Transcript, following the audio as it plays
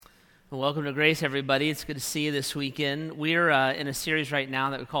Welcome to Grace, everybody. It's good to see you this weekend. We're in a series right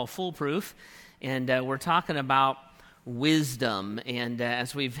now that we call Foolproof, and we're talking about wisdom. And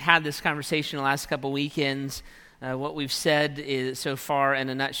as we've had this conversation the last couple weekends, what we've said is, so far in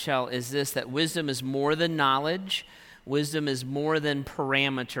a nutshell is this, that wisdom is more than knowledge. Wisdom is more than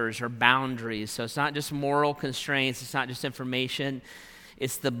parameters or boundaries. So it's not just moral constraints. It's not just information.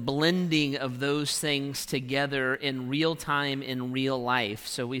 It's the blending of those things together in real time, in real life.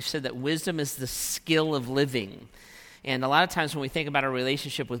 So we've said that wisdom is the skill of living. And a lot of times when we think about our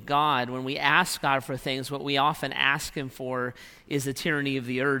relationship with God, when we ask God for things, what we often ask Him for is the tyranny of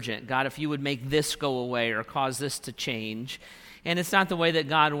the urgent. God, if you would make this go away or cause this to change. And it's not the way that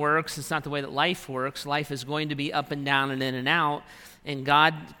God works. It's not the way that life works. Life is going to be up and down and in and out. And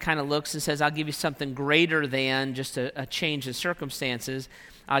God kind of looks and says, I'll give you something greater than just a change in circumstances.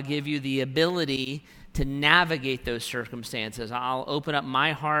 I'll give you the ability to navigate those circumstances. I'll open up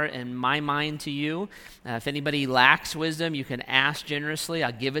my heart and my mind to you. If anybody lacks wisdom, you can ask generously.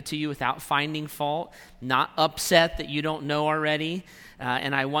 I'll give it to you without finding fault, not upset that you don't know already.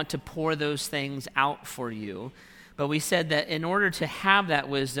 And I want to pour those things out for you. But we said that in order to have that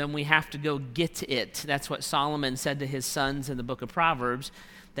wisdom, we have to go get it. That's what Solomon said to his sons in the book of Proverbs,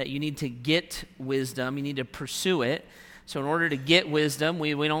 that you need to get wisdom, you need to pursue it. So in order to get wisdom,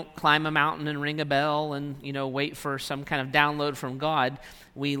 we don't climb a mountain and ring a bell and wait for some kind of download from God.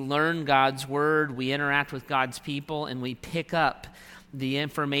 We learn God's word, we interact with God's people, and we pick up the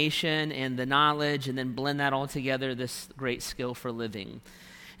information and the knowledge and then blend that all together, this great skill for living.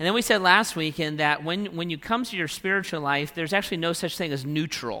 And then we said last weekend that when you come to your spiritual life, there's actually no such thing as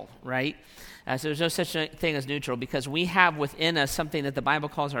neutral, right? So there's no such thing as neutral because we have within us something that the Bible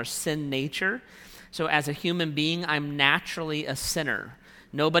calls our sin nature. So as a human being, I'm naturally a sinner.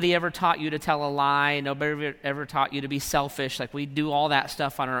 Nobody ever taught you to tell a lie. Nobody ever taught you to be selfish. Like we do all that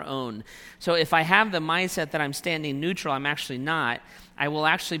stuff on our own. So if I have the mindset that I'm standing neutral, I'm actually not. I will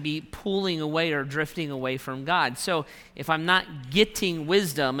actually be pulling away or drifting away from God. So if I'm not getting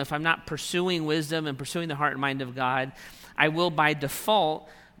wisdom, if I'm not pursuing wisdom and pursuing the heart and mind of God, I will by default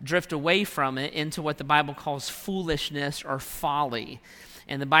drift away from it into what the Bible calls foolishness or folly.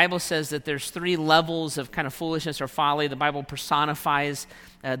 And the Bible says that there's 3 levels of kind of foolishness or folly. The Bible personifies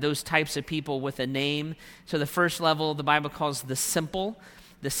those types of people with a name. So the first level the Bible calls the simple.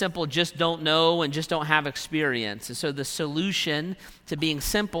 The simple just don't know and just don't have experience. And so the solution to being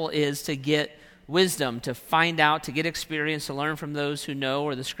simple is to get wisdom, to find out, to get experience, to learn from those who know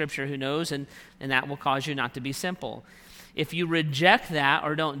or the Scripture who knows, and that will cause you not to be simple. If you reject that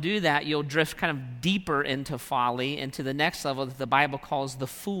or don't do that, you'll drift kind of deeper into folly, into the next level that the Bible calls the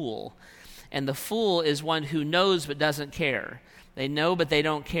fool. And the fool is one who knows but doesn't care. They know, but they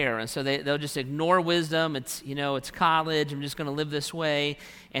don't care. And so they'll just ignore wisdom. It's college. I'm just going to live this way.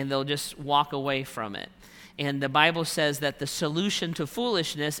 And they'll just walk away from it. And the Bible says that the solution to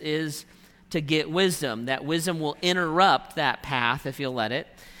foolishness is to get wisdom. That wisdom will interrupt that path if you'll let it.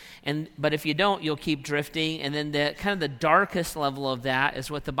 But if you don't, you'll keep drifting. And then the darkest level of that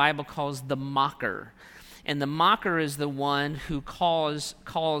is what the Bible calls the mocker. And the mocker is the one who calls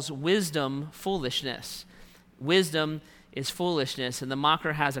wisdom foolishness. Wisdom is foolishness, and the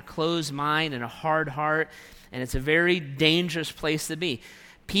mocker has a closed mind and a hard heart, and it's a very dangerous place to be.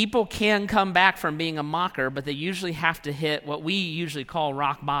 People can come back from being a mocker, but they usually have to hit what we usually call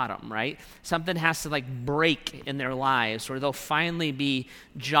rock bottom, right? Something has to break in their lives, or they'll finally be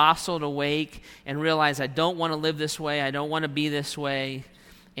jostled awake and realize, I don't want to live this way, I don't want to be this way,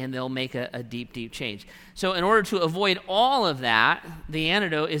 and they'll make a deep, deep change. So in order to avoid all of that, the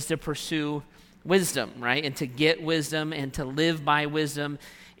antidote is to pursue wisdom, right? And to get wisdom and to live by wisdom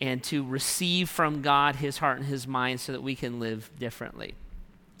and to receive from God His heart and His mind so that we can live differently.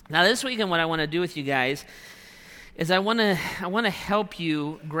 Now this weekend what I want to do with you guys is I want to help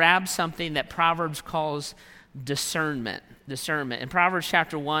you grab something that Proverbs calls discernment. In Proverbs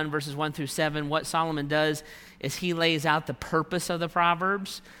chapter 1, verses 1 through 7, what Solomon does is he lays out the purpose of the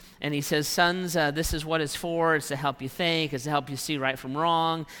Proverbs. And he says, sons, this is what it's for. It's to help you think. It's to help you see right from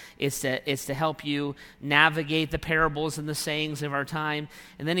wrong. It's to help you navigate the parables and the sayings of our time.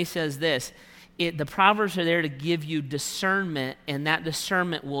 And then he says this, the Proverbs are there to give you discernment, and that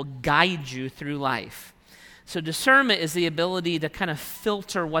discernment will guide you through life. So discernment is the ability to kind of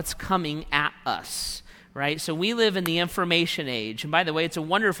filter what's coming at us, right? So we live in the information age. And by the way, it's a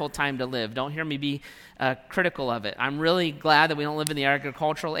wonderful time to live. Don't hear me be critical of it. I'm really glad that we don't live in the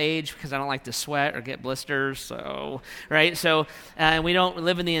agricultural age because I don't like to sweat or get blisters. So, right? So we don't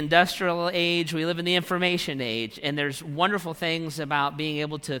live in the industrial age. We live in the information age. And there's wonderful things about being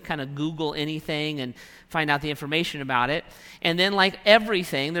able to kind of Google anything and find out the information about it. And then like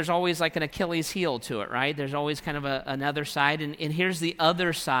everything, there's always like an Achilles heel to it, right? There's always kind of another side. And here's the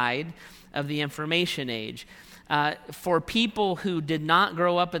other side of the information age. For people who did not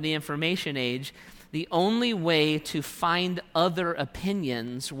grow up in the information age, the only way to find other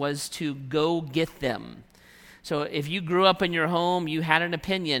opinions was to go get them. So if you grew up in your home, you had an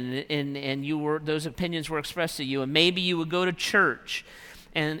opinion, and those opinions were expressed to you, and maybe you would go to church,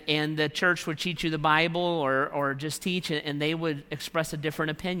 and the church would teach you the Bible or just teach, and they would express a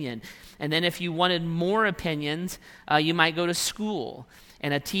different opinion. And then if you wanted more opinions, you might go to school,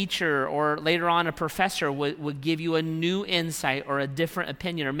 and a teacher or later on a professor would give you a new insight or a different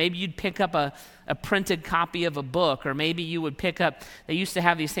opinion. Or maybe you'd pick up a printed copy of a book, or maybe you would pick up, they used to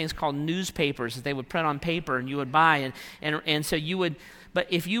have these things called newspapers that they would print on paper and you would buy. And so you would, but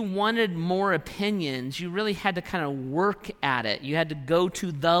if you wanted more opinions, you really had to kind of work at it. You had to go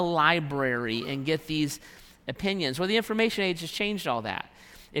to the library and get these opinions. Well, the information age has changed all that.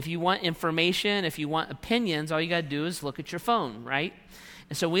 If you want information, if you want opinions, all you got to do is look at your phone, right?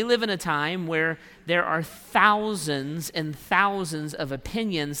 And so we live in a time where there are thousands and thousands of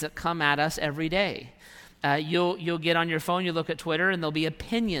opinions that come at us every day. You'll get on your phone, you look at Twitter, and there'll be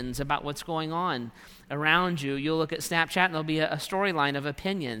opinions about what's going on around you. You'll look at Snapchat, and there'll be a storyline of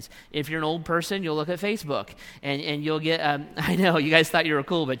opinions. If you're an old person, you'll look at Facebook, and you'll get, I know, you guys thought you were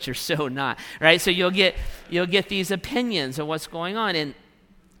cool, but you're so not, right? So you'll get these opinions of what's going on,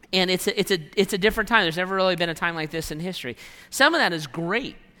 and it's a different time. There's never really been a time like this in history. Some of that is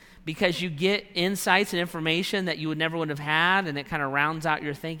great because you get insights and information that you would have had, and it kind of rounds out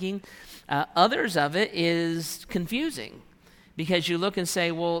your thinking. Others of it is confusing because you look and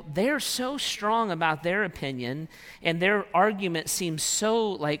say, well, they're so strong about their opinion, and their argument seems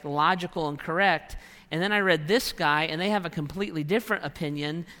so like logical and correct. And then I read this guy, and they have a completely different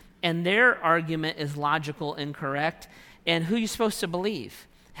opinion, and their argument is logical and correct. And who are you supposed to believe?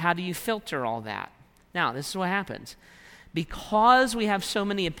 How do you filter all that? Now, this is what happens. Because we have so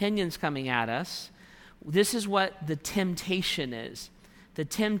many opinions coming at us, this is what the temptation is. The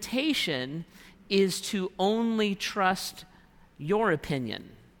temptation is to only trust your opinion,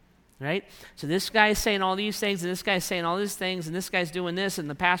 right? So this guy is saying all these things, and this guy is saying all these things, and this guy's doing this, and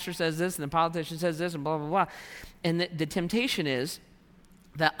the pastor says this, and the politician says this, and blah, blah, blah. And the temptation is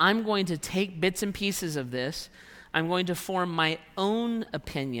that I'm going to take bits and pieces of this, I'm going to form my own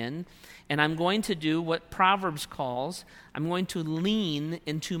opinion, and I'm going to do what Proverbs calls, I'm going to lean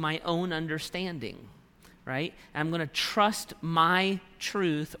into my own understanding, right? I'm going to trust my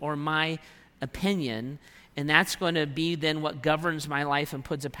truth or my opinion, and that's going to be then what governs my life and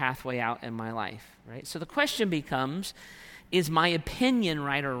puts a pathway out in my life, right? So the question becomes, is my opinion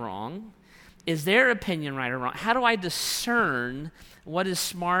right or wrong? Is their opinion right or wrong? How do I discern what is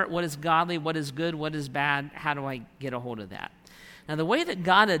smart, what is godly, what is good, what is bad? How do I get a hold of that? Now, the way that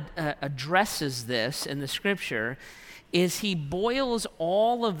God addresses this in the Scripture is he boils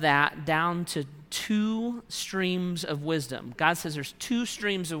all of that down to two streams of wisdom. God says there's two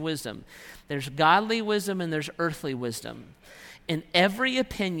streams of wisdom. There's godly wisdom and there's earthly wisdom. And every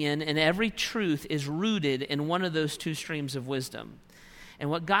opinion and every truth is rooted in one of those two streams of wisdom. And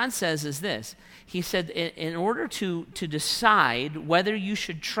what God says is this. He said in order to decide whether you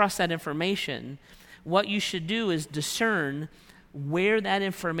should trust that information, what you should do is discern where that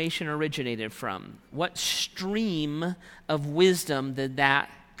information originated from. What stream of wisdom did that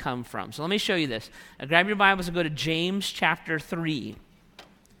come from? So let me show you this. Grab your Bibles and go to James chapter 3.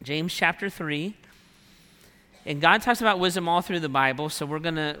 James chapter 3. And God talks about wisdom all through the Bible, so we're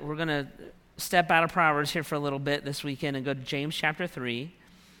gonna step out of Proverbs here for a little bit this weekend and go to James chapter 3.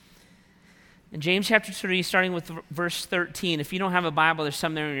 In James chapter 3, starting with verse 13, if you don't have a Bible, there's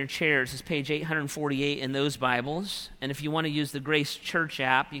some there in your chairs. It's page 848 in those Bibles. And if you want to use the Grace Church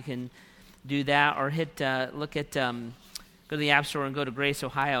app, you can do that, or go to the App Store and go to Grace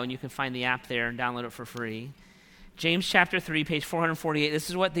Ohio, and you can find the app there and download it for free. James chapter 3, page 448, this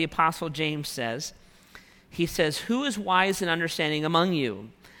is what the Apostle James says. He says, "Who is wise and understanding among you?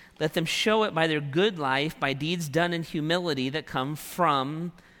 Let them show it by their good life, by deeds done in humility that come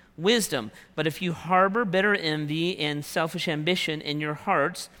from wisdom. But if you harbor bitter envy and selfish ambition in your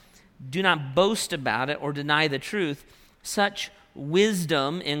hearts, do not boast about it or deny the truth. Such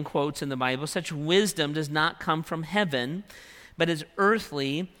wisdom," in quotes in the Bible, "such wisdom does not come from heaven, but is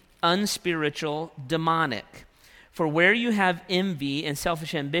earthly, unspiritual, demonic. For where you have envy and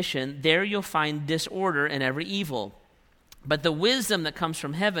selfish ambition, there you'll find disorder and every evil. But the wisdom that comes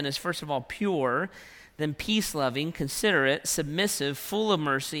from heaven is first of all pure, then peace-loving, considerate, submissive, full of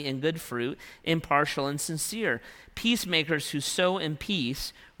mercy and good fruit, impartial and sincere. Peacemakers who sow in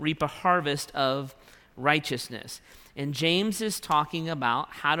peace reap a harvest of righteousness. And James is talking about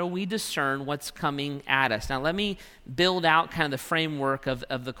how do we discern what's coming at us. Now let me build out kind of the framework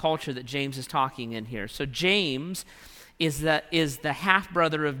of the culture that James is talking in here. So James is the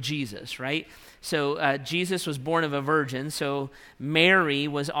half-brother of Jesus, right? So Jesus was born of a virgin. So Mary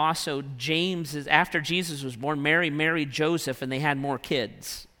was also after Jesus was born, Mary married Joseph and they had more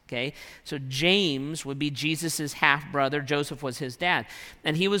kids. Okay, so James would be Jesus' half-brother. Joseph was his dad.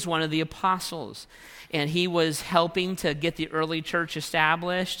 And he was one of the apostles. And he was helping to get the early church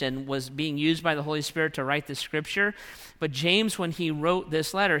established and was being used by the Holy Spirit to write the scripture. But James, when he wrote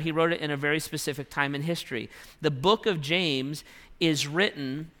this letter, he wrote it in a very specific time in history. The book of James is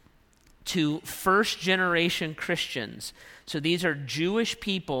written to first-generation Christians. So these are Jewish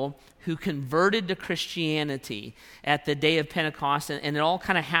people who converted to Christianity at the day of Pentecost, and it all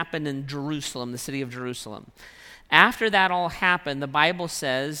kind of happened in Jerusalem, the city of Jerusalem. After that all happened, the Bible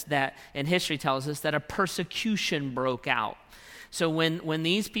says that, and history tells us, that a persecution broke out. So when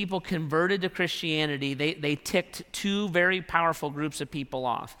these people converted to Christianity, they ticked two very powerful groups of people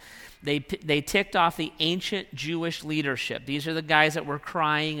off. They ticked off the ancient Jewish leadership. These are the guys that were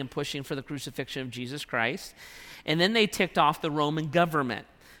crying and pushing for the crucifixion of Jesus Christ. And then they ticked off the Roman government.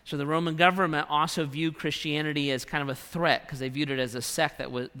 So the Roman government also viewed Christianity as kind of a threat because they viewed it as a sect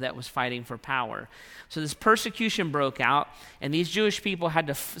that was fighting for power. So this persecution broke out, and these Jewish people had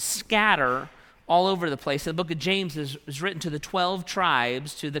to scatter all over the place. The book of James is written to the 12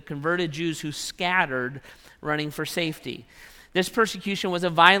 tribes, to the converted Jews who scattered, running for safety. This persecution was a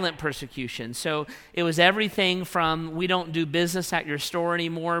violent persecution. So it was everything from we don't do business at your store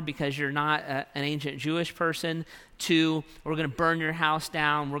anymore because you're not an ancient Jewish person, to we're going to burn your house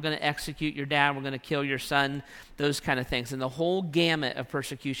down, we're going to execute your dad, we're going to kill your son, those kind of things. And the whole gamut of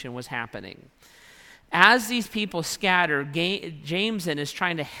persecution was happening. As these people scatter, James then is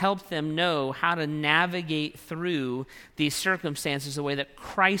trying to help them know how to navigate through these circumstances the way that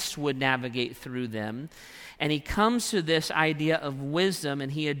Christ would navigate through them. And he comes to this idea of wisdom,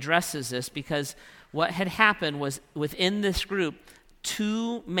 and he addresses this because what had happened was within this group,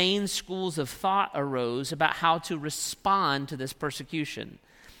 two main schools of thought arose about how to respond to this persecution.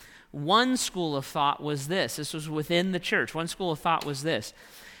 One school of thought was this. This was within the church. One school of thought was this.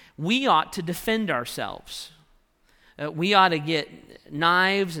 We ought to defend ourselves. We ought to get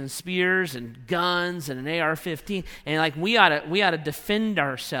knives and spears and guns and an AR-15, and we ought to defend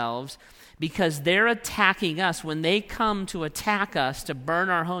ourselves because they're attacking us. When they come to attack us, to burn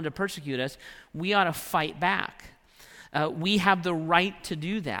our home, to persecute us, we ought to fight back. We have the right to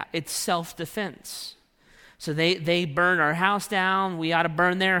do that. It's self-defense. So they burn our house down, we ought to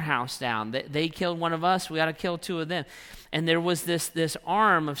burn their house down. They killed one of us, we ought to kill two of them. And there was this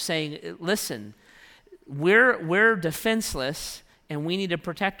arm of saying, listen, we're defenseless and we need to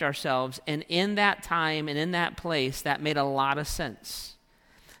protect ourselves. And in that time and in that place, that made a lot of sense.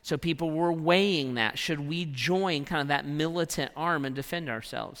 So people were weighing that. Should we join kind of that militant arm and defend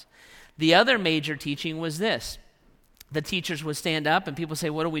ourselves? The other major teaching was this. The teachers would stand up and people say,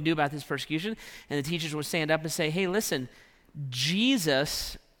 what do we do about this persecution? And the teachers would stand up and say, hey, listen,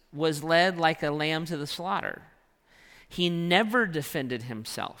 Jesus was led like a lamb to the slaughter. He never defended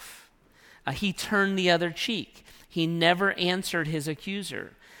himself. He turned the other cheek. He never answered his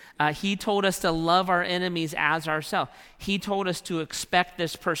accuser. He told us to love our enemies as ourselves. He told us to expect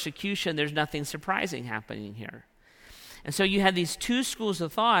this persecution. There's nothing surprising happening here. And so you had these two schools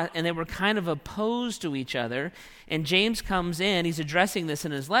of thought, and they were kind of opposed to each other. And James comes in, he's addressing this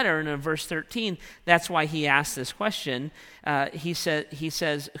in his letter, and in verse 13, that's why he asks this question. He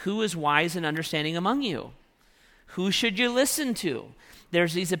says, who is wise and understanding among you? Who should you listen to?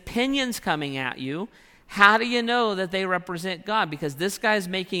 There's these opinions coming at you. How do you know that they represent God? Because this guy's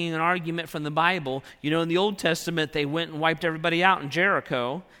making an argument from the Bible. You know, in the Old Testament, they went and wiped everybody out in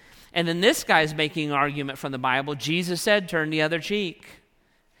Jericho. And then this guy's making an argument from the Bible. Jesus said, turn the other cheek.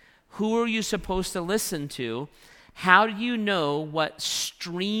 Who are you supposed to listen to? How do you know what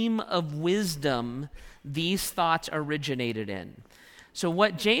stream of wisdom these thoughts originated in? So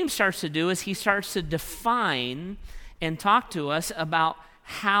what James starts to do is he starts to define and talk to us about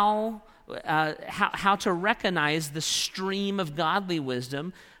how to recognize the stream of godly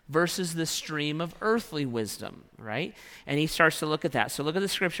wisdom versus the stream of earthly wisdom, right? And he starts to look at that. So look at the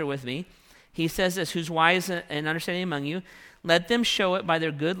scripture with me. He says this, who's wise and understanding among you, let them show it by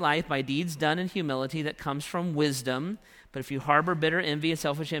their good life, by deeds done in humility that comes from wisdom. But if you harbor bitter envy and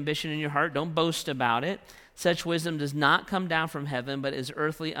selfish ambition in your heart, don't boast about it. Such wisdom does not come down from heaven, but is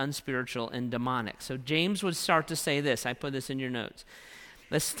earthly, unspiritual, and demonic. So James would start to say this. I put this in your notes.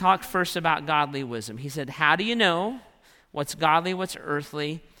 Let's talk first about godly wisdom. He said, how do you know what's godly, what's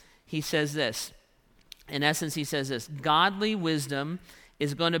earthly? He says this. In essence, he says this. Godly wisdom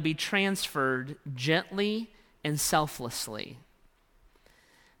is going to be transferred gently and selflessly.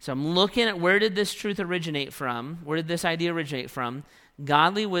 So I'm looking at where did this truth originate from? Where did this idea originate from?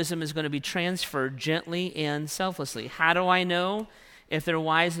 Godly wisdom is going to be transferred gently and selflessly. How do I know if they're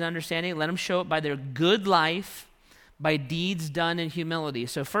wise and understanding? Let them show it by their good life, by deeds done in humility.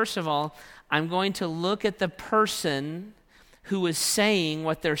 So first of all, I'm going to look at the person who is saying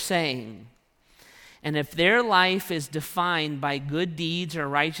what they're saying. And if their life is defined by good deeds or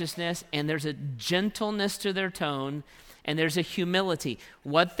righteousness, and there's a gentleness to their tone, and there's a humility,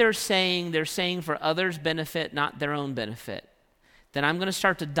 what they're saying for others' benefit, not their own benefit, then I'm going to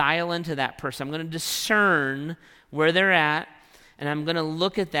start to dial into that person. I'm going to discern where they're at, and I'm going to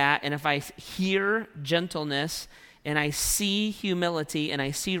look at that, and if I hear gentleness, and I see humility, and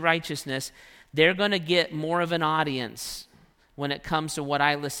I see righteousness, they're going to get more of an audience when it comes to what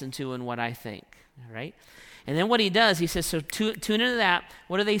I listen to and what I think. All right? And then what he does, he says, so tune into that.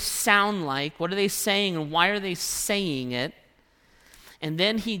 What do they sound like? What are they saying, and why are they saying it? And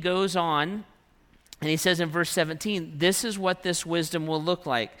then he goes on, and he says in verse 17, this is what this wisdom will look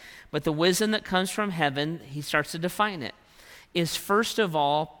like. But the wisdom that comes from heaven, he starts to define it, is first of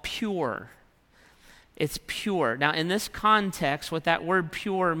all pure. It's pure. Now, in this context, what that word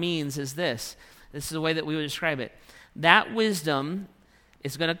pure means is this. This is the way that we would describe it. That wisdom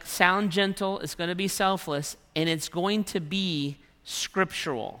is going to sound gentle, it's going to be selfless, and it's going to be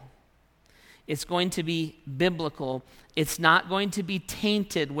scriptural. It's going to be biblical. It's not going to be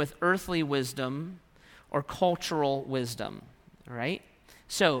tainted with earthly wisdom or cultural wisdom, all right?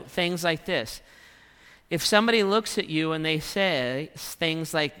 So, things like this. If somebody looks at you and they say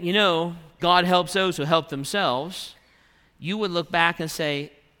things like, God helps those who help themselves, you would look back and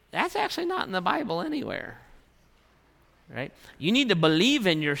say, that's actually not in the Bible anywhere. Right? You need to believe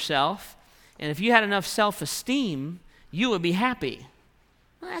in yourself, and if you had enough self-esteem, you would be happy.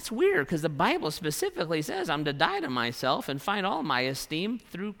 Well, that's weird, because the Bible specifically says I'm to die to myself and find all my esteem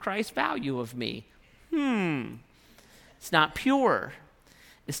through Christ's value of me. It's not pure.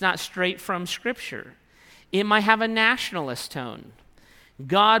 It's not straight from Scripture. It might have a nationalist tone.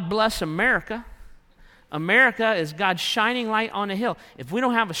 God bless America. America is God's shining light on a hill. If we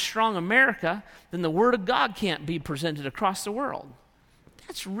don't have a strong America, then the Word of God can't be presented across the world.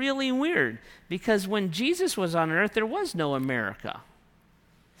 That's really weird, because when Jesus was on earth, there was no America.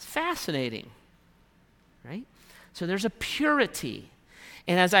 It's fascinating, right? So there's a purity.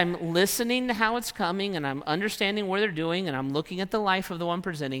 And as I'm listening to how it's coming, and I'm understanding where they're doing, and I'm looking at the life of the one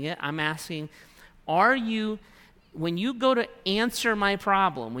presenting it, I'm asking, when you go to answer my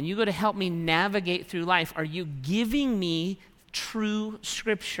problem, when you go to help me navigate through life, are you giving me true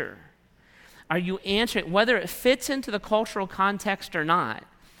Scripture? Are you answering, whether it fits into the cultural context or not,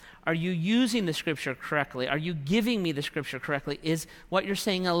 are you using the Scripture correctly? Are you giving me the Scripture correctly? Is what you're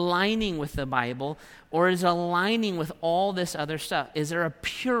saying aligning with the Bible, or is it aligning with all this other stuff? Is there a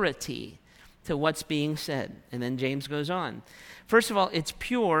purity to what's being said? And then James goes on. First of all, it's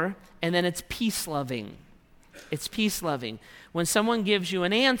pure, and then it's peace-loving. It's peace-loving. When someone gives you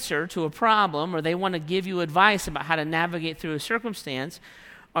an answer to a problem, or they want to give you advice about how to navigate through a circumstance,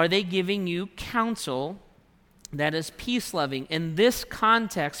 are they giving you counsel that is peace-loving? In this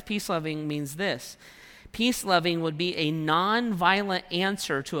context, peace-loving means this. Peace-loving would be a non-violent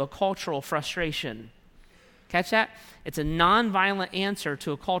answer to a cultural frustration. Catch that? It's a non-violent answer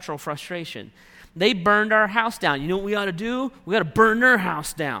to a cultural frustration. They burned our house down. You know what we ought to do? We ought to burn their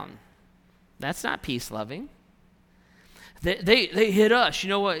house down. That's not peace-loving. They hit us. You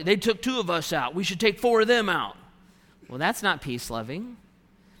know what? They took 2 of us out. We should take 4 of them out. Well, that's not peace-loving.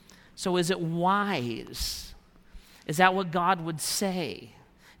 So is it wise? Is that what God would say?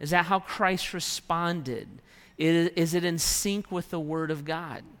 Is that how Christ responded? Is it in sync with the Word of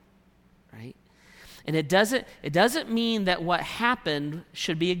God? Right? And it doesn't mean that what happened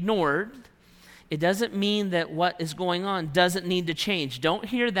should be ignored. It doesn't mean that what is going on doesn't need to change. Don't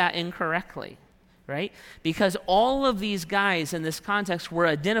hear that incorrectly, right? Because all of these guys in this context were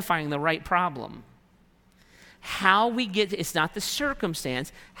identifying the right problem. How we get, it's not the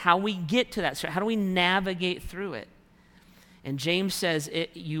circumstance, how we get to that, how do we navigate through it? And James says,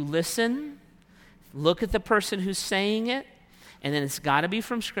 you listen, look at the person who's saying it, And then it's got to be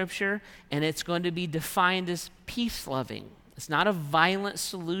from Scripture, and it's going to be defined as peace-loving. It's not a violent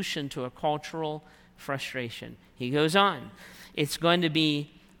solution to a cultural frustration. He goes on. It's going to be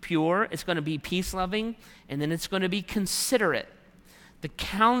pure, it's going to be peace-loving, and then it's going to be considerate. The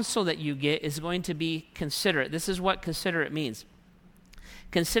counsel that you get is going to be considerate. This is what considerate means.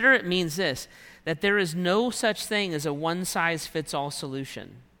 Considerate means this, that there is no such thing as a one-size-fits-all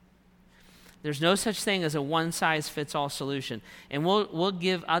solution. There's no such thing as a one-size-fits-all solution. And I'll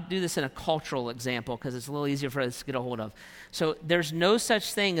do this in a cultural example because it's a little easier for us to get a hold of. So there's no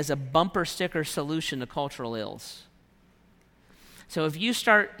such thing as a bumper sticker solution to cultural ills. So if you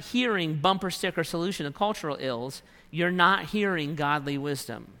start hearing bumper sticker solution to cultural ills, you're not hearing godly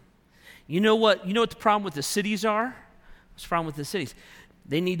wisdom. You know what the problem with the cities are? What's the problem with the cities?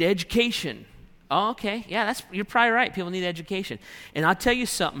 They need education. Oh, okay. Yeah, you're probably right. People need education. And I'll tell you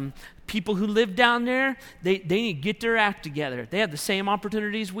something. People who live down there, they need to get their act together. They have the same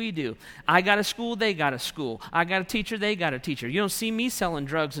opportunities we do. I got a school, they got a school. I got a teacher, they got a teacher. You don't see me selling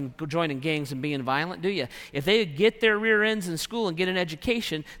drugs and joining gangs and being violent, do you? If they get their rear ends in school and get an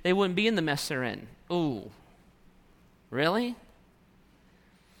education, they wouldn't be in the mess they're in. Ooh. Really?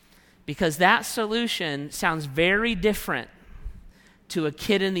 Because that solution sounds very different to a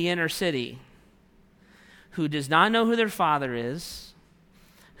kid in the inner city who does not know who their father is,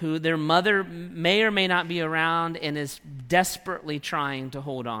 who their mother may or may not be around and is desperately trying to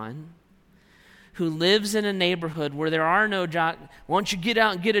hold on, who lives in a neighborhood where there are no jobs. Why don't you get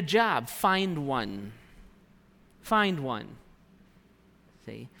out and get a job? Find one. Find one.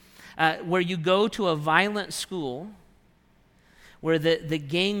 See? Where you go to a violent school, where the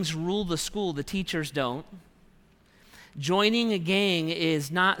gangs rule the school, the teachers don't. Joining a gang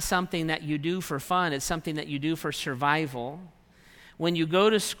is not something that you do for fun. It's something that you do for survival. When you go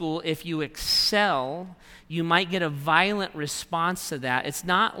to school, if you excel, you might get a violent response to that. It's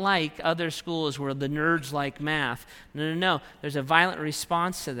not like other schools where the nerds like math. No. There's a violent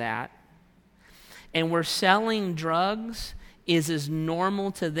response to that. And where selling drugs is as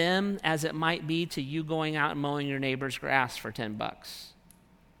normal to them as it might be to you going out and mowing your neighbor's grass for $10.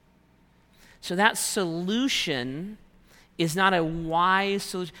 So that solution is not a wise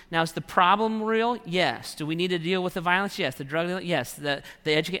solution. Now, is the problem real? Yes. Do we need to deal with the violence? Yes. The drug dealing? Yes. The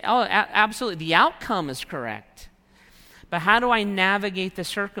education? Oh, absolutely. The outcome is correct. But how do I navigate the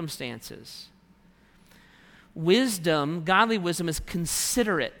circumstances? Wisdom, godly wisdom, is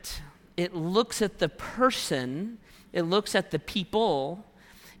considerate. It looks at the person, it looks at the people,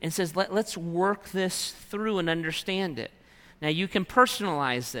 and says, let's work this through and understand it. Now, you can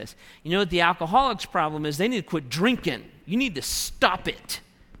personalize this. You know what the alcoholic's problem is? They need to quit drinking. You need to stop it.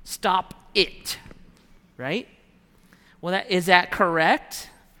 Stop it. Right? Well, is that correct?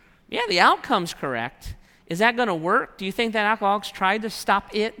 Yeah, the outcome's correct. Is that going to work? Do you think that alcoholics tried to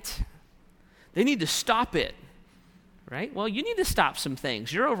stop it? They need to stop it. Right? Well, you need to stop some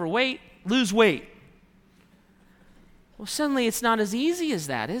things. You're overweight, lose weight. Well, suddenly it's not as easy as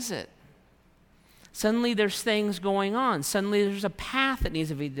that, is it? Suddenly there's things going on. Suddenly there's a path that needs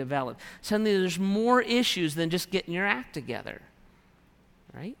to be developed. Suddenly there's more issues than just getting your act together.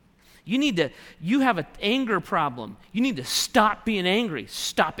 Right? You have an anger problem. You need to stop being angry.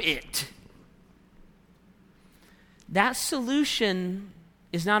 Stop it. That solution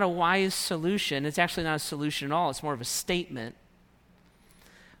is not a wise solution. It's actually not a solution at all. It's more of a statement.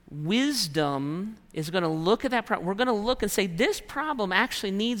 Wisdom is going to look at that problem. We're going to look and say, this problem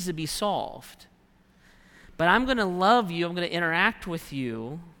actually needs to be solved. But I'm going to love you, I'm going to interact with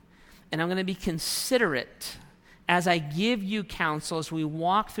you, and I'm going to be considerate as I give you counsel, as we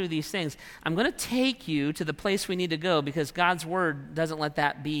walk through these things. I'm going to take you to the place we need to go because God's word doesn't let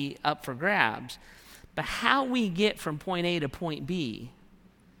that be up for grabs. But how we get from point A to point B,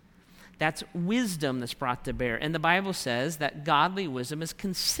 that's wisdom that's brought to bear. And the Bible says that godly wisdom is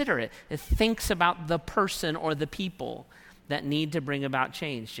considerate. It thinks about the person or the people that need to bring about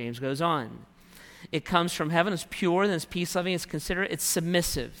change. James goes on. It comes from heaven. It's pure, then it's peace-loving, it's considerate, it's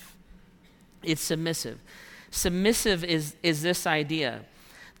submissive. It's submissive. Submissive is this idea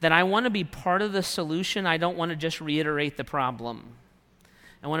that I want to be part of the solution. I don't want to just reiterate the problem.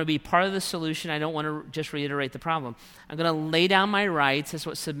 I want to be part of the solution. I don't want to just reiterate the problem. I'm going to lay down my rights. That's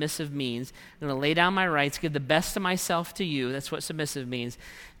what submissive means. I'm going to lay down my rights, give the best of myself to you. That's what submissive means.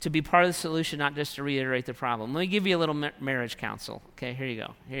 To be part of the solution, not just to reiterate the problem. Let me give you a little marriage counsel. Okay, here you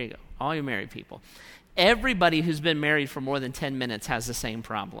go. Here you go. All you married people. Everybody who's been married for more than 10 minutes has the same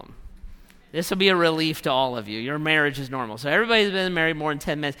problem. This will be a relief to all of you. Your marriage is normal. So everybody who's been married more than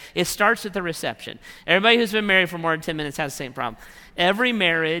 10 minutes, it starts at the reception. Everybody who's been married for more than 10 minutes has the same problem. Every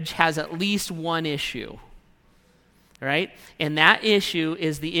marriage has at least one issue. right? And that issue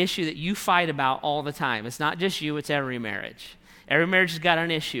is the issue that you fight about all the time. It's not just you, it's every marriage. Every marriage has got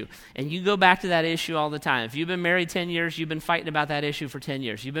an issue, and you go back to that issue all the time. If you've been married 10 years, you've been fighting about that issue for 10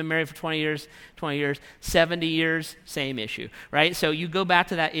 years. You've been married for 20 years, 70 years, same issue, right? So you go back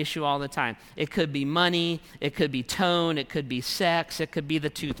to that issue all the time. It could be money, it could be tone, it could be sex, it could be the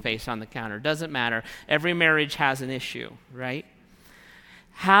toothpaste on the counter. Doesn't matter. Every marriage has an issue, right?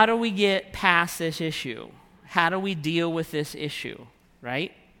 How do we get past this issue? How do we deal with this issue,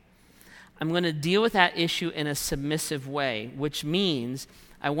 right? I'm going to deal with that issue in a submissive way, which means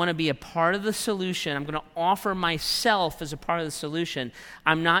I want to be a part of the solution. I'm going to offer myself as a part of the solution.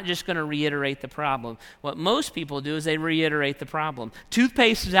 I'm not just going to reiterate the problem. What most people do is they reiterate the problem.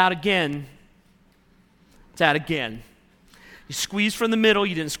 Toothpaste is out again. It's out again. You squeeze from the middle,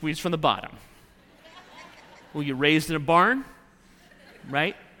 you didn't squeeze from the bottom. Were you raised in a barn?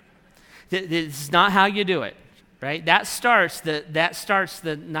 Right? This is not how you do it. Right? That starts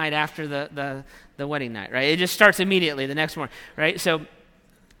the night after the wedding night, right? It just starts immediately the next morning, right? So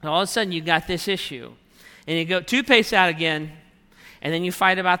all of a sudden you got this issue. And you go, toothpaste out again, and then you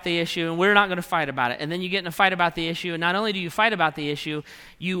fight about the issue, and we're not going to fight about it. And then you get in a fight about the issue, and not only do you fight about the issue,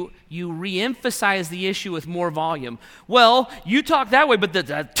 you reemphasize the issue with more volume. Well, you talk that way, but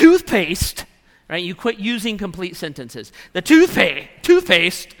the toothpaste, right? You quit using complete sentences. The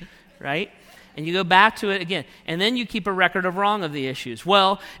toothpaste, right? And you go back to it again. And then you keep a record of wrong of the issues.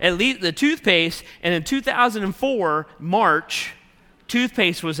 Well, at least the toothpaste, and in 2004, March,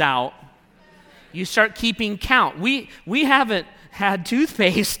 toothpaste was out. You start keeping count. We haven't had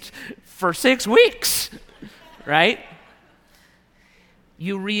toothpaste for 6 weeks, right?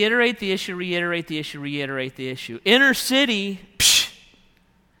 You reiterate the issue, reiterate the issue, reiterate the issue. Inner city, psh.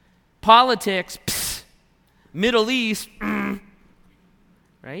 Politics, psh. Middle East,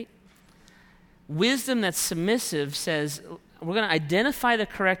 right? Wisdom that's submissive says, we're going to identify the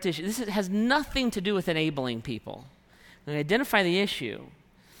correct issue. This has nothing to do with enabling people. We're going to identify the issue.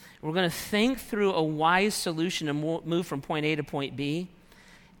 We're going to think through a wise solution and move from point A to point B.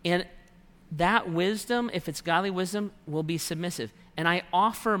 And that wisdom, if it's godly wisdom, will be submissive. And I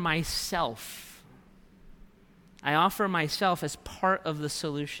offer myself. I offer myself as part of the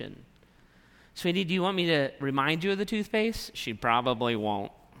solution. Sweetie, do you want me to remind you of the toothpaste? She probably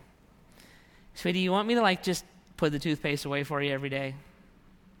won't. Sweetie, you want me to just put the toothpaste away for you every day?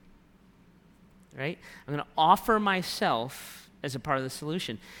 Right? I'm going to offer myself as a part of the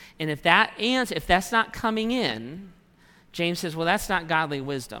solution. And if that's not coming in, James says, well, that's not godly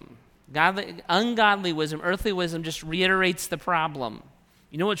wisdom. Ungodly wisdom, earthly wisdom just reiterates the problem.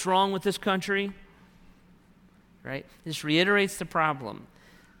 You know what's wrong with this country? Right? It just reiterates the problem.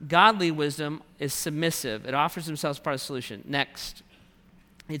 Godly wisdom is submissive. It offers themselves part of the solution. Next.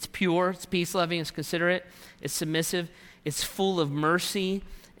 It's pure, it's peace-loving, it's considerate, it's submissive, it's full of mercy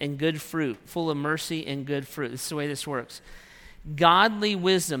and good fruit. Full of mercy and good fruit. This is the way this works. Godly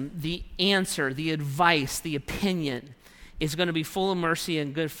wisdom, the answer, the advice, the opinion, is going to be full of mercy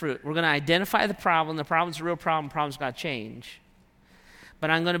and good fruit. We're going to identify the problem. The problem's a real problem. The problem's got to change.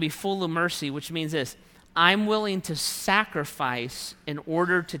 But I'm going to be full of mercy, which means this. I'm willing to sacrifice in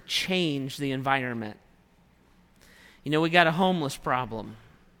order to change the environment. You know, we got a homeless problem.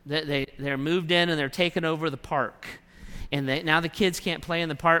 They're moved in and they're taking over the park. And now the kids can't play in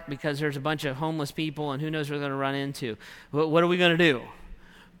the park because there's a bunch of homeless people and who knows what they're going to run into. What are we going to do?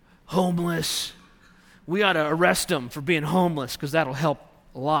 Homeless. We ought to arrest them for being homeless because that'll help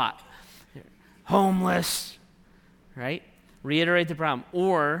a lot. Homeless. Right? Reiterate the problem.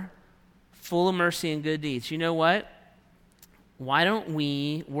 Or full of mercy and good deeds. You know what? Why don't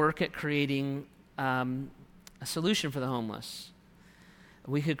we work at creating a solution for the homeless?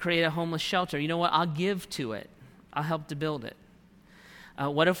 We could create a homeless shelter. You know what? I'll give to it. I'll help to build it.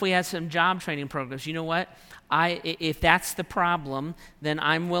 What if we had some job training programs? You know what? If that's the problem, then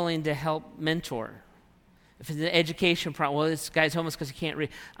I'm willing to help mentor. If it's an education problem, well, this guy's homeless because he can't read.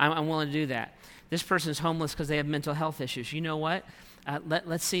 I'm willing to do that. This person's homeless because they have mental health issues. You know what?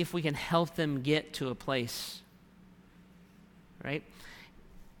 Let's see if we can help them get to a place. Right?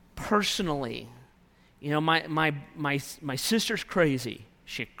 Personally, you know, my sister's crazy.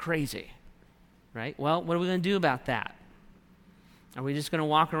 She's crazy. Right? Well, what are we going to do about that? Are we just going to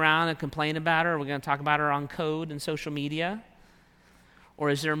walk around and complain about her? Are we going to talk about her on code and social media? Or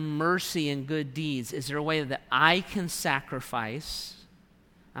is there mercy and good deeds? Is there a way that I can sacrifice?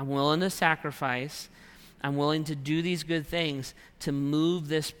 I'm willing to sacrifice. I'm willing to do these good things to move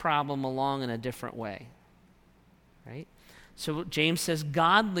this problem along in a different way. Right? So James says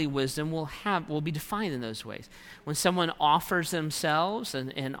godly wisdom will be defined in those ways. When someone offers themselves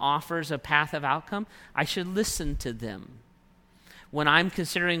and offers a path of outcome, I should listen to them. When I'm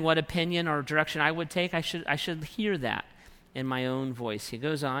considering what opinion or direction I would take, I should hear that in my own voice. He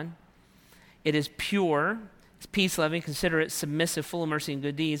goes on. It is pure, it's peace-loving, considerate, submissive, full of mercy and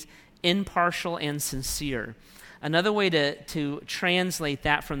good deeds, impartial and sincere. Another way to translate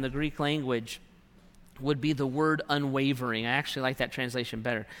that from the Greek language would be the word unwavering. I actually like that translation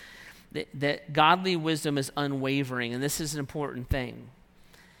better. That godly wisdom is unwavering, and this is an important thing.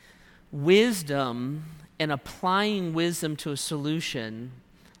 Wisdom and applying wisdom to a solution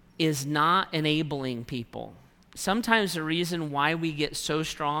is not enabling people. Sometimes the reason why we get so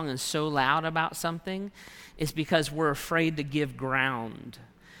strong and so loud about something is because we're afraid to give ground.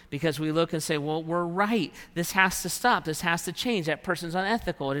 Because we look and say, well, we're right. This has to stop. This has to change. That person's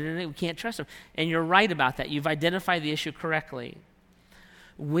unethical. We can't trust them. And you're right about that. You've identified the issue correctly.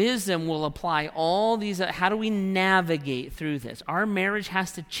 Wisdom will apply all these. How do we navigate through this? Our marriage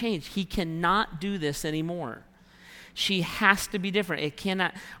has to change. He cannot do this anymore. She has to be different. It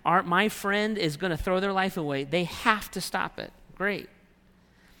cannot. My friend is going to throw their life away. They have to stop it. Great.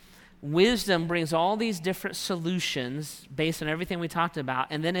 Wisdom brings all these different solutions based on everything we talked about,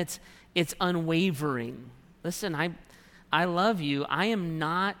 and then it's unwavering. Listen, I love you. I am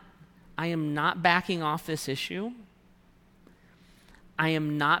not backing off this issue. I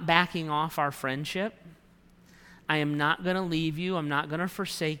am not backing off our friendship. I am not going to leave you. I'm not going to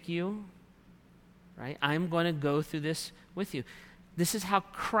forsake you. Right? I'm going to go through this with you. This is how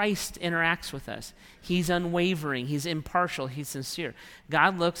Christ interacts with us. He's unwavering. He's impartial. He's sincere.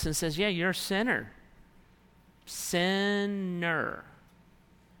 God looks and says, yeah, you're a sinner. Sinner.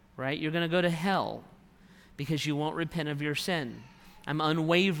 Right? You're going to go to hell because you won't repent of your sin. I'm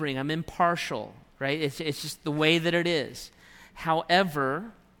unwavering. I'm impartial. Right? It's just the way that it is.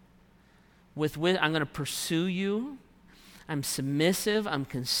 However, I'm going to pursue you. I'm submissive, I'm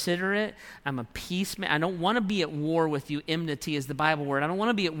considerate, I'm a peacemaker. I don't want to be at war with you. Enmity is the Bible word. I don't want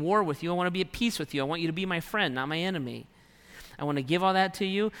to be at war with you. I want to be at peace with you. I want you to be my friend, not my enemy. I want to give all that to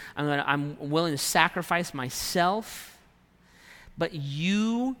you. I'm willing to sacrifice myself. But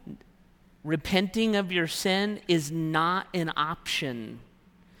you repenting of your sin is not an option.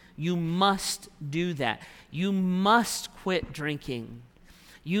 You must do that. You must quit drinking.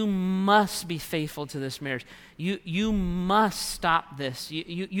 You must be faithful to this marriage. You must stop this.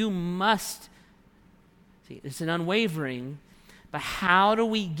 You must. See, it's an unwavering, but how do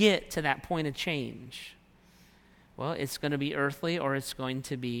we get to that point of change? Well, it's going to be earthly or it's going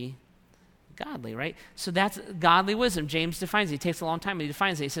to be godly, right? So that's godly wisdom. James defines it. He takes a long time, but he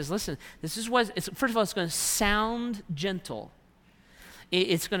defines it. He says, listen, this is what, first of all, it's going to sound gentle.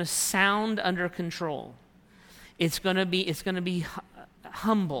 It's going to sound under control. It's going to be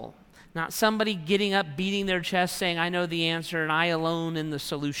humble, not somebody getting up, beating their chest, saying, I know the answer and I alone in the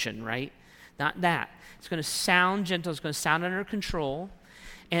solution, right? Not that. It's going to sound gentle. It's going to sound under control.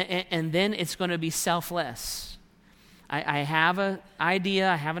 And then it's going to be selfless. I have an idea,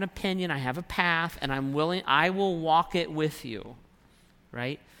 I have an opinion, I have a path, and I will walk it with you,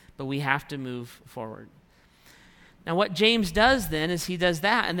 right? But we have to move forward. Now, what James does then is he does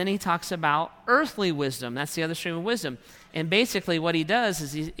that, and then he talks about earthly wisdom. That's the other stream of wisdom. And basically what he does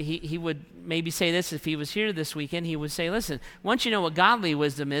is he would maybe say this if he was here this weekend. He would say, listen, once you know what godly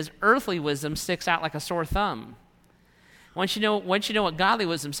wisdom is, earthly wisdom sticks out like a sore thumb. Once you know what godly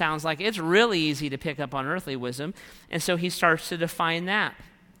wisdom sounds like, it's really easy to pick up on earthly wisdom. And so he starts to define that.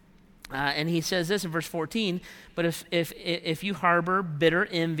 And he says this in verse 14, but if you harbor bitter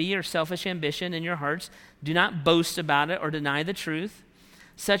envy or selfish ambition in your hearts, do not boast about it or deny the truth.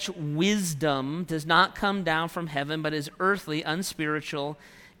 Such wisdom does not come down from heaven, but is earthly, unspiritual,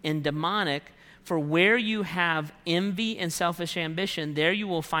 and demonic. For where you have envy and selfish ambition, there you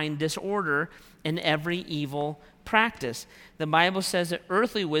will find disorder in every evil practice. The Bible says that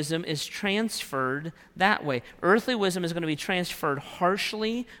earthly wisdom is transferred that way. Earthly wisdom is going to be transferred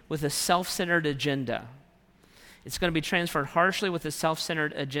harshly with a self-centered agenda. It's going to be transferred harshly with a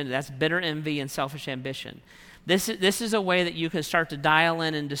self-centered agenda. That's bitter envy and selfish ambition. This is a way that you can start to dial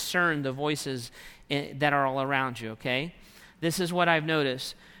in and discern the voices that are all around you, okay? This is what I've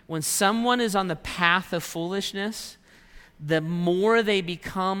noticed. When someone is on the path of foolishness, the more they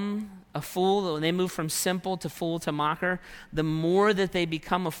become a fool, when they move from simple to fool to mocker, the more that they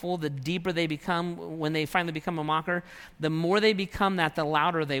become a fool, the deeper they become when they finally become a mocker, the more they become that, the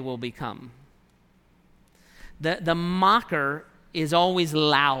louder they will become. The mocker is always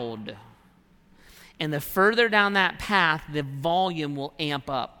loud. And the further down that path, the volume will amp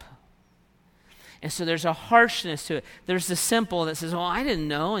up. And so there's a harshness to it. There's the simple that says, "Oh, I didn't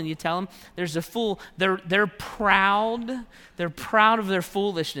know," and you tell them. There's the fool. They're proud. They're proud of their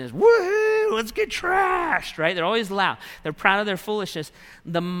foolishness. Woohoo! Let's get trashed, right? They're always loud. They're proud of their foolishness.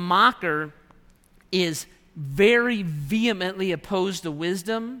 The mocker is very vehemently opposed to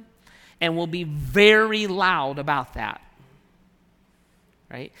wisdom and will be very loud about that.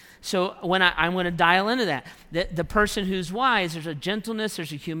 Right? So when I'm going to dial into that, the person who's wise, there's a gentleness,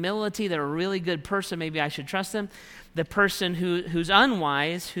 there's a humility, they're a really good person, maybe I should trust them. The person who's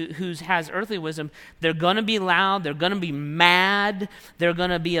unwise, who has earthly wisdom, they're going to be loud, they're going to be mad, they're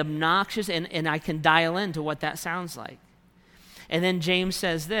going to be obnoxious, and I can dial into what that sounds like. And then James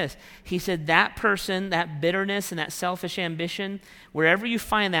says this. He said that person, that bitterness and that selfish ambition, wherever you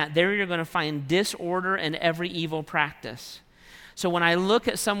find that, there you're going to find disorder and every evil practice. So when I look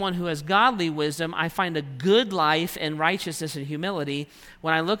at someone who has godly wisdom, I find a good life and righteousness and humility.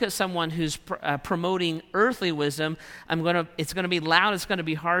 When I look at someone who's promoting earthly wisdom, it's going to be loud, it's going to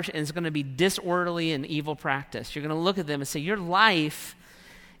be harsh, and it's going to be disorderly and evil practice. You're going to look at them and say, your life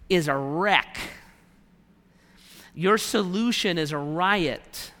is a wreck. Your solution is a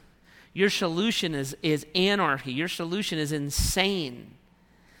riot. Your solution is anarchy. Your solution is insane.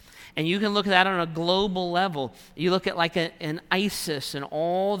 And you can look at that on a global level. You look at like an ISIS and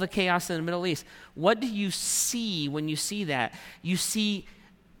all the chaos in the Middle East. What do you see when you see that? You see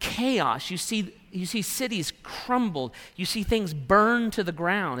chaos. You see cities crumbled. You see things burned to the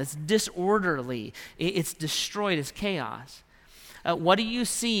ground. It's disorderly. It's destroyed. It's chaos. What do you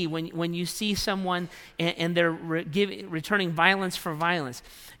see when you see someone and they're returning violence for violence?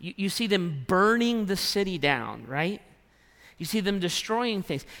 You see them burning the city down, right? You see them destroying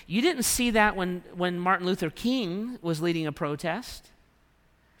things. You didn't see that when Martin Luther King was leading a protest.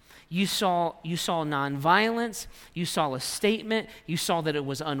 You saw nonviolence. You saw a statement. You saw that it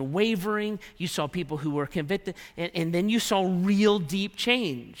was unwavering. You saw people who were convicted. And then you saw real deep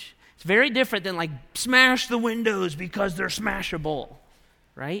change. It's very different than like smash the windows because they're smashable,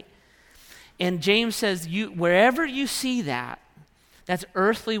 right? And James says, wherever you see that, that's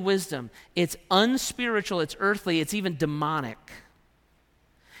earthly wisdom. It's unspiritual, it's earthly, it's even demonic.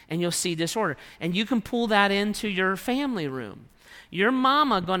 And you'll see disorder. And you can pull that into your family room. Your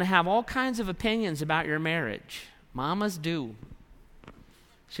mama going to have all kinds of opinions about your marriage. Mamas do.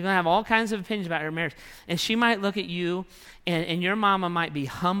 She's going to have all kinds of opinions about your marriage. And she might look at you, and your mama might be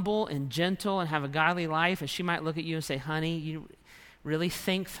humble and gentle and have a godly life, and she might look at you and say, honey, you really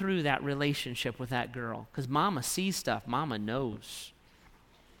think through that relationship with that girl. Because mama sees stuff. Mama knows.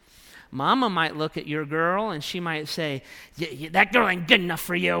 Mama might look at your girl, and she might say, that girl ain't good enough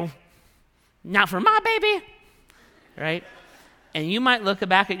for you. Not for my baby. Right? And you might look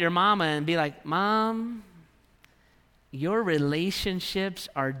back at your mama and be like, Mom, your relationships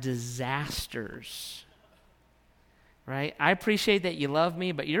are disasters, right? I appreciate that you love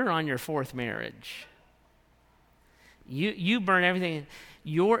me, but you're on your fourth marriage. You burn everything.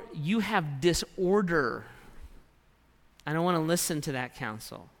 You have disorder. I don't want to listen to that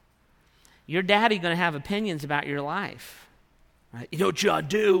counsel. Your daddy going to have opinions about your life. Right? You know what you ought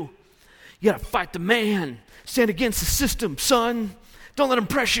to do? You got to fight the man. Stand against the system, son. Don't let him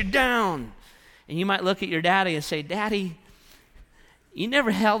press you down. And you might look at your daddy and say, Daddy, you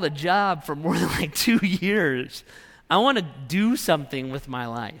never held a job for more than like 2 years. I want to do something with my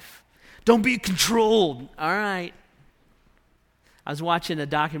life. Don't be controlled. All right. I was watching a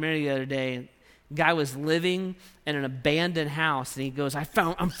documentary the other day. A guy was living in an abandoned house, and he goes,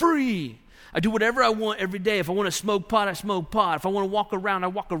 I'm free. I do whatever I want every day. If I want to smoke pot, I smoke pot. If I want to walk around, I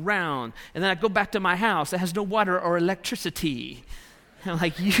walk around. And then I go back to my house that has no water or electricity. I'm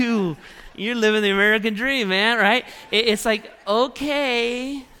like, you're living the American dream, man, right? It's like,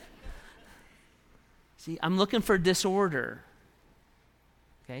 okay. See, I'm looking for disorder.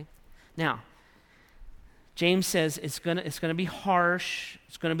 Okay? Now, James says it's gonna be harsh.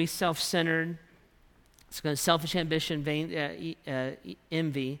 It's gonna be self-centered. It's gonna selfish ambition, vain,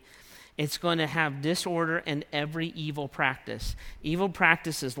 envy. It's going to have disorder and every evil practice. Evil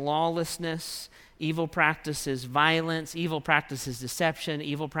practice is lawlessness. Evil practice is violence. Evil practice is deception.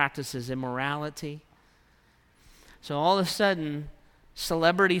 Evil practice is immorality. So all of a sudden,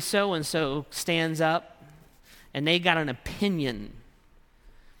 celebrity so-and-so stands up, and they got an opinion.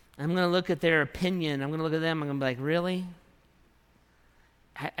 I'm going to look at their opinion. I'm going to look at them. I'm going to be like, really?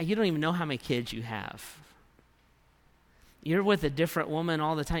 You don't even know how many kids you have. You're with a different woman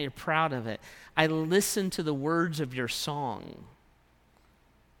all the time. You're proud of it. I listen to the words of your song.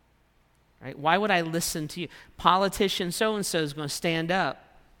 Right? Why would I listen to you? Politician so-and-so is going to stand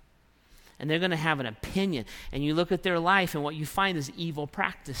up, and they're going to have an opinion. And you look at their life, and what you find is evil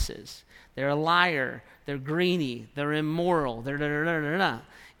practices. They're a liar. They're greedy. They're immoral. They're da-da-da-da-da.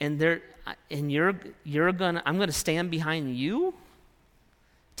 And I'm going to stand behind you,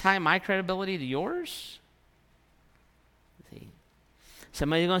 tie my credibility to yours. See?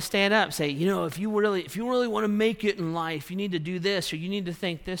 Somebody's going to stand up and say, if you really want to make it in life, you need to do this, or you need to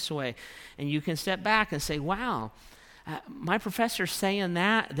think this way. And you can step back and say, wow, my professor's saying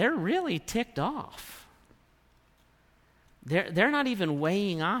that. They're really ticked off. They're not even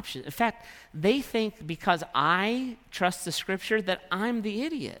weighing options. In fact, they think because I trust the Scripture that I'm the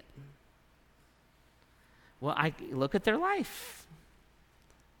idiot. Well, I look at their life.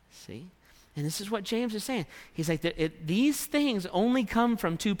 See? And this is what James is saying. He's like, these things only come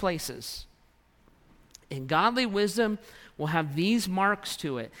from two places. And godly wisdom will have these marks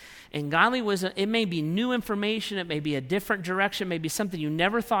to it. And godly wisdom, it may be new information, it may be a different direction, it may be something you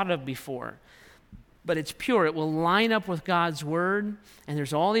never thought of before. But it's pure. It will line up with God's word, and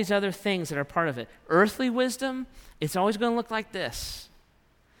there's all these other things that are part of it. Earthly wisdom, it's always going to look like this.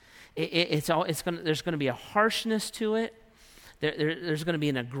 There's going to be a harshness to it. There's going to be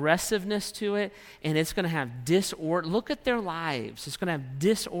an aggressiveness to it, and it's going to have disorder. Look at their lives. It's going to have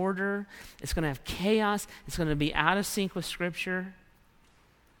disorder. It's going to have chaos. It's going to be out of sync with Scripture.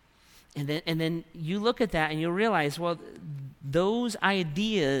 And then you look at that and you realize, well, those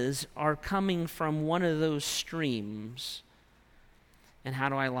ideas are coming from one of those streams. And how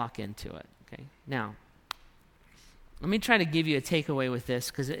do I lock into it? Okay. Now, let me try to give you a takeaway with this,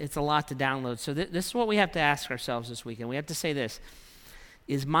 because it's a lot to download. So this is what we have to ask ourselves this weekend. We have to say this.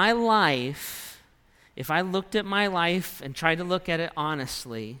 Is my life, if I looked at my life and tried to look at it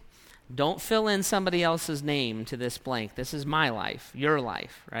honestly, don't fill in somebody else's name to this blank. This is my life, your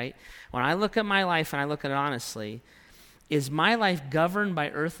life, right? When I look at my life and I look at it honestly, is my life governed by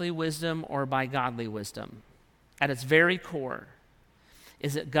earthly wisdom or by godly wisdom? At its very core.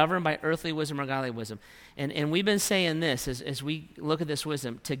 Is it governed by earthly wisdom or godly wisdom? And we've been saying this as we look at this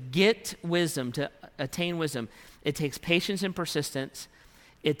wisdom. To get wisdom, to attain wisdom, it takes patience and persistence.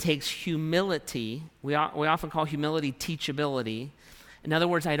 It takes humility. We often call humility teachability. In other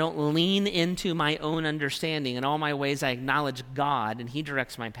words, I don't lean into my own understanding. In all my ways, I acknowledge God, and He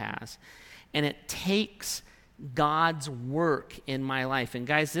directs my paths. And it takes God's work in my life. And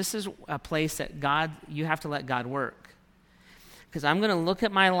guys, this is a place that you have to let God work. Because I'm going to look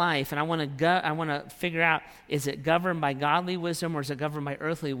at my life and I want to figure out, is it governed by godly wisdom or is it governed by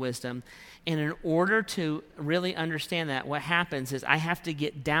earthly wisdom? And in order to really understand that, what happens is I have to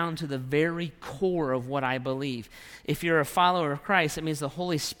get down to the very core of what I believe. If you're a follower of Christ, it means the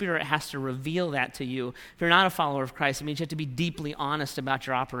Holy Spirit has to reveal that to you. If you're not a follower of Christ, it means you have to be deeply honest about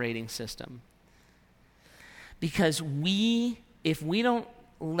your operating system. Because if we don't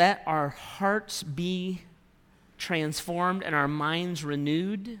let our hearts be transformed and our minds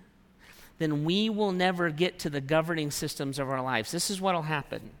renewed, then we will never get to the governing systems of our lives. This is what will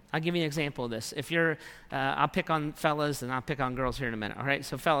happen. I'll give you an example of this. If you're, I'll pick on fellas and I'll pick on girls here in a minute. All right,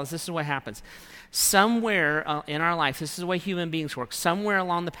 so fellas, this is what happens. Somewhere in our life, this is the way human beings work. Somewhere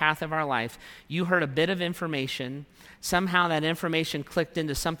along the path of our life, you heard a bit of information. Somehow that information clicked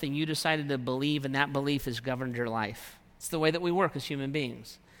into something you decided to believe, and that belief has governed your life. It's the way that we work as human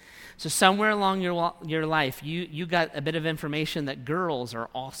beings. So somewhere along your life, you got a bit of information that girls are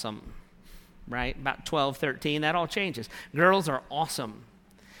awesome, right? About 12, 13, that all changes. Girls are awesome.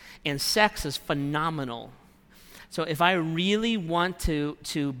 And sex is phenomenal. So if I really want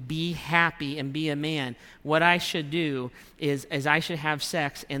to be happy and be a man, what I should do is I should have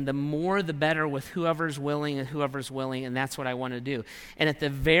sex, and the more the better with whoever's willing, and that's what I want to do. And at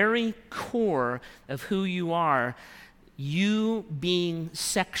the very core of who you are, you being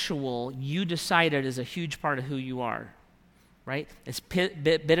sexual, you decided is a huge part of who you are, right? It's a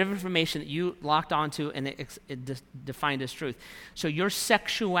bit of information that you locked onto and it defined as truth. So your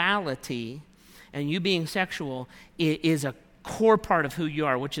sexuality and you being sexual is a core part of who you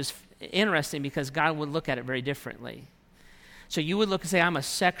are, which is interesting because God would look at it very differently. So you would look and say, I'm a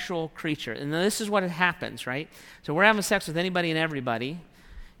sexual creature. And this is what happens, right? So we're having sex with anybody and everybody.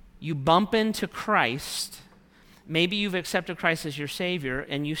 You bump into Christ. Maybe you've accepted Christ as your Savior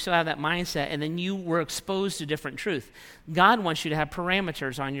and you still have that mindset, and then you were exposed to different truth. God wants you to have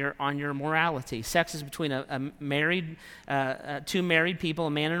parameters on your morality. Sex is between two married people,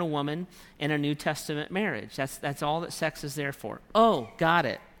 a man and a woman, in a New Testament marriage. That's all that sex is there for. Oh, got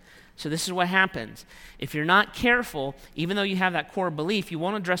it. So this is what happens. If you're not careful, even though you have that core belief, you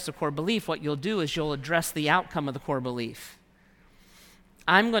won't address the core belief. What you'll do is you'll address the outcome of the core belief.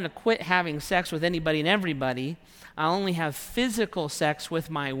 I'm going to quit having sex with anybody and everybody. I'll only have physical sex with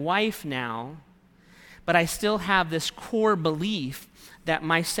my wife now, but I still have this core belief that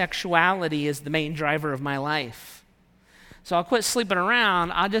my sexuality is the main driver of my life. So I'll quit sleeping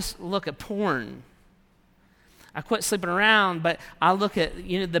around. I'll just look at porn. I quit sleeping around, but I'll look at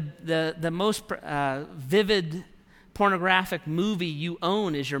the most vivid pornographic movie you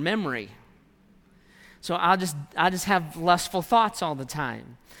own is your memory. So I'll just have lustful thoughts all the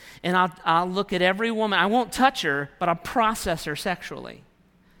time, and I'll look at every woman. I won't touch her, but I'll process her sexually.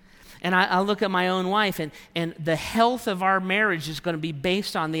 And I'll look at my own wife, and the health of our marriage is going to be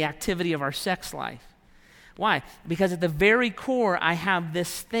based on the activity of our sex life. Why? Because at the very core, I have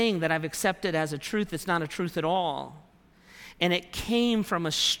this thing that I've accepted as a truth that's not a truth at all. And it came from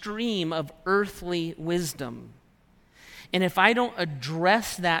a stream of earthly wisdom. And if I don't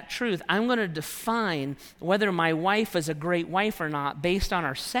address that truth, I'm going to define whether my wife is a great wife or not based on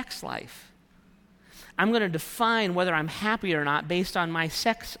our sex life. I'm going to define whether I'm happy or not based on my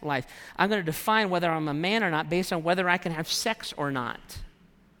sex life. I'm going to define whether I'm a man or not based on whether I can have sex or not.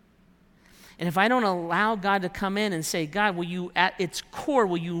 And if I don't allow God to come in and say, God, will you, at its core,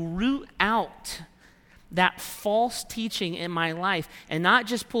 will you root out that false teaching in my life, and not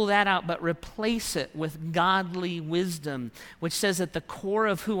just pull that out, but replace it with godly wisdom, which says that the core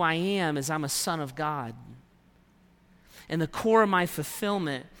of who I am is I'm a son of God. And the core of my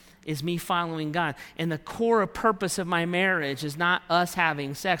fulfillment is me following God. And the core purpose of my marriage is not us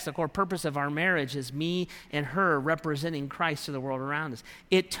having sex. The core purpose of our marriage is me and her representing Christ to the world around us.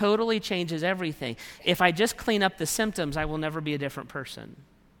 It totally changes everything. If I just clean up the symptoms, I will never be a different person.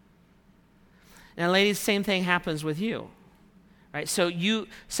 Now, ladies, same thing happens with you, right? So you,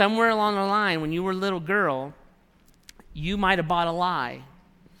 somewhere along the line, when you were a little girl, you might have bought a lie.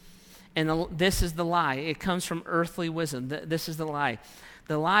 And this is the lie. It comes from earthly wisdom. This is the lie.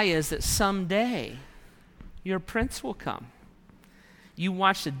 The lie is that someday your prince will come. You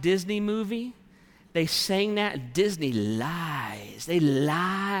watched a Disney movie, they sang that, Disney lies. They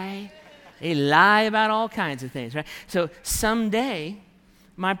lie. They lie about all kinds of things, right? So someday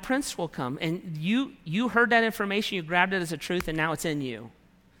my prince will come. And you heard that information, you grabbed it as a truth, and now it's in you.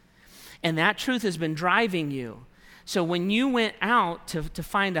 And that truth has been driving you. So when you went out to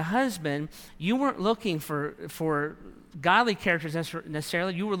find a husband, you weren't looking for godly characters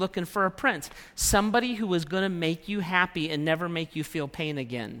necessarily. You were looking for a prince, somebody who was going to make you happy and never make you feel pain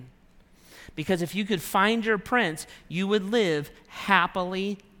again. Because if you could find your prince, you would live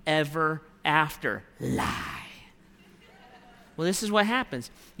happily ever after. Lie. Well, this is what happens.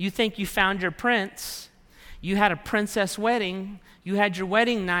 You think you found your prince. You had a princess wedding. You had your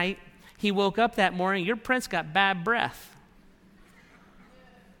wedding night. He woke up that morning. Your prince got bad breath.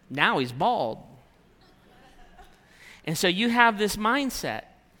 Now he's bald. And so you have this mindset.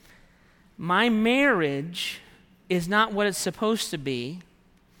 My marriage is not what it's supposed to be.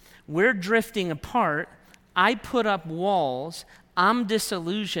 We're drifting apart. I put up walls. I'm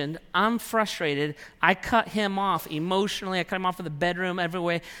disillusioned. I'm frustrated. I cut him off emotionally. I cut him off in the bedroom, every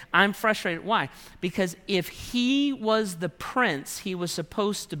way. I'm frustrated. Why? Because if he was the prince he was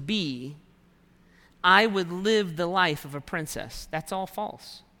supposed to be, I would live the life of a princess. That's all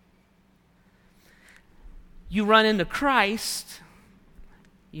false. You run into Christ,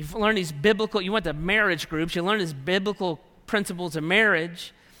 you've learned these biblical, you went to marriage groups, you learn these biblical principles of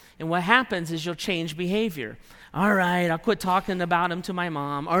marriage, and what happens is you'll change behavior. All right, I'll quit talking about him to my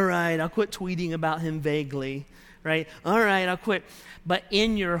mom. All right, I'll quit tweeting about him vaguely, right? All right, I'll quit. But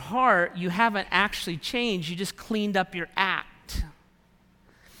in your heart, you haven't actually changed, you just cleaned up your act.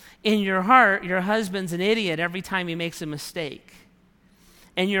 In your heart, your husband's an idiot every time he makes a mistake.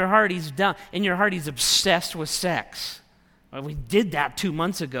 In your heart, he's dumb. In your heart, he's obsessed with sex. Well, we did that 2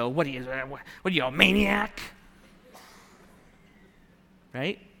 months ago. What are you, a maniac?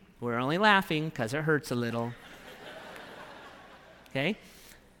 Right? We're only laughing because it hurts a little. Okay?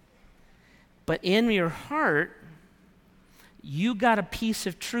 But in your heart, you got a piece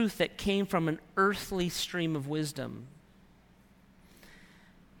of truth that came from an earthly stream of wisdom.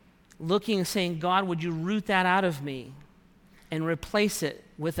 Looking and saying, God, would you root that out of me and replace it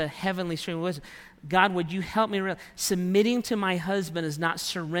with a heavenly stream of wisdom? God, would you help me? Submitting to my husband is not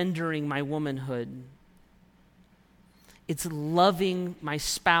surrendering my womanhood. It's loving my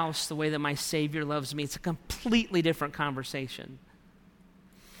spouse the way that my Savior loves me. It's a completely different conversation.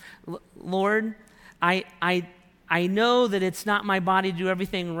 Lord, I know that it's not my body to do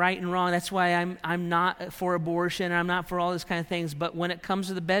everything right and wrong. That's why I'm not for abortion. I'm not for all these kind of things. But when it comes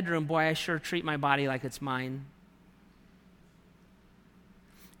to the bedroom, boy, I sure treat my body like it's mine.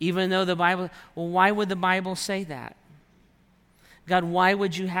 Even though the Bible, well, why would the Bible say that? God, why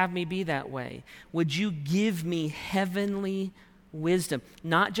would you have me be that way? Would you give me heavenly wisdom,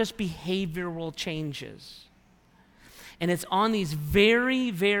 not just behavioral changes? And it's on these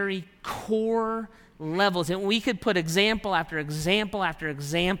very, very core levels. And we could put example after example after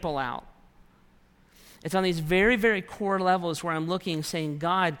example out. It's on these very, very core levels where I'm looking, saying,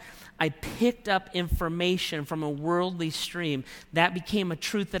 God, I picked up information from a worldly stream. That became a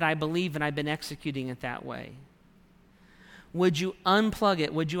truth that I believe, and I've been executing it that way. Would you unplug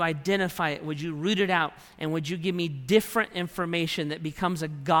it? Would you identify it? Would you root it out? And would you give me different information that becomes a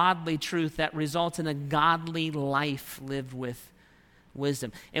godly truth that results in a godly life lived with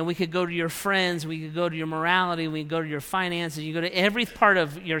wisdom? And we could go to your friends, we could go to your morality, we could go to your finances, you go to every part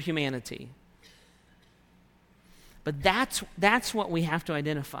of your humanity. But that's what we have to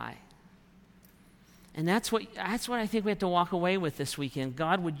identify. And that's what I think we have to walk away with this weekend.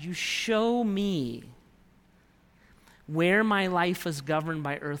 God, would you show me where my life is governed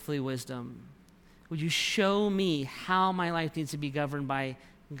by earthly wisdom? Would you show me how my life needs to be governed by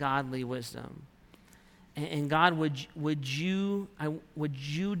godly wisdom? And God, would you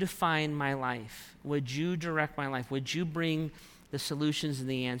define my life? Would you direct my life? Would you bring the solutions and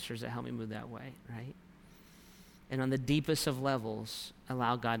the answers that help me move that way, right? And on the deepest of levels,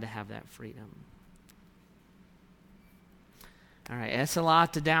 allow God to have that freedom. All right, that's a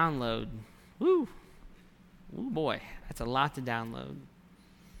lot to download. Woo! Ooh, boy, that's a lot to download.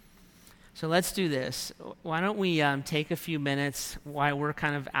 So let's do this. Why don't we take a few minutes while we're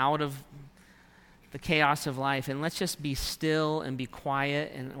kind of out of the chaos of life, and let's just be still and be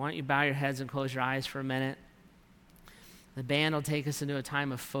quiet. And why don't you bow your heads and close your eyes for a minute? The band will take us into a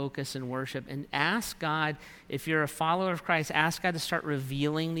time of focus and worship. And ask God, if you're a follower of Christ, ask God to start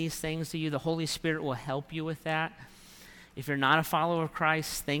revealing these things to you. The Holy Spirit will help you with that. If you're not a follower of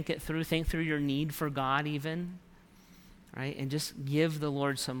Christ, think it through. Think through your need for God even, right? And just give the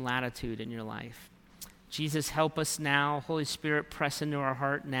Lord some latitude in your life. Jesus, help us now. Holy Spirit, press into our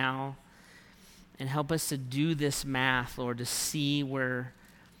heart now. And help us to do this math, Lord, to see where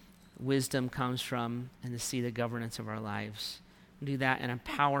wisdom comes from and to see the governance of our lives. Do that in a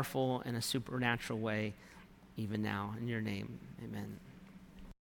powerful and a supernatural way even now. In your name, amen.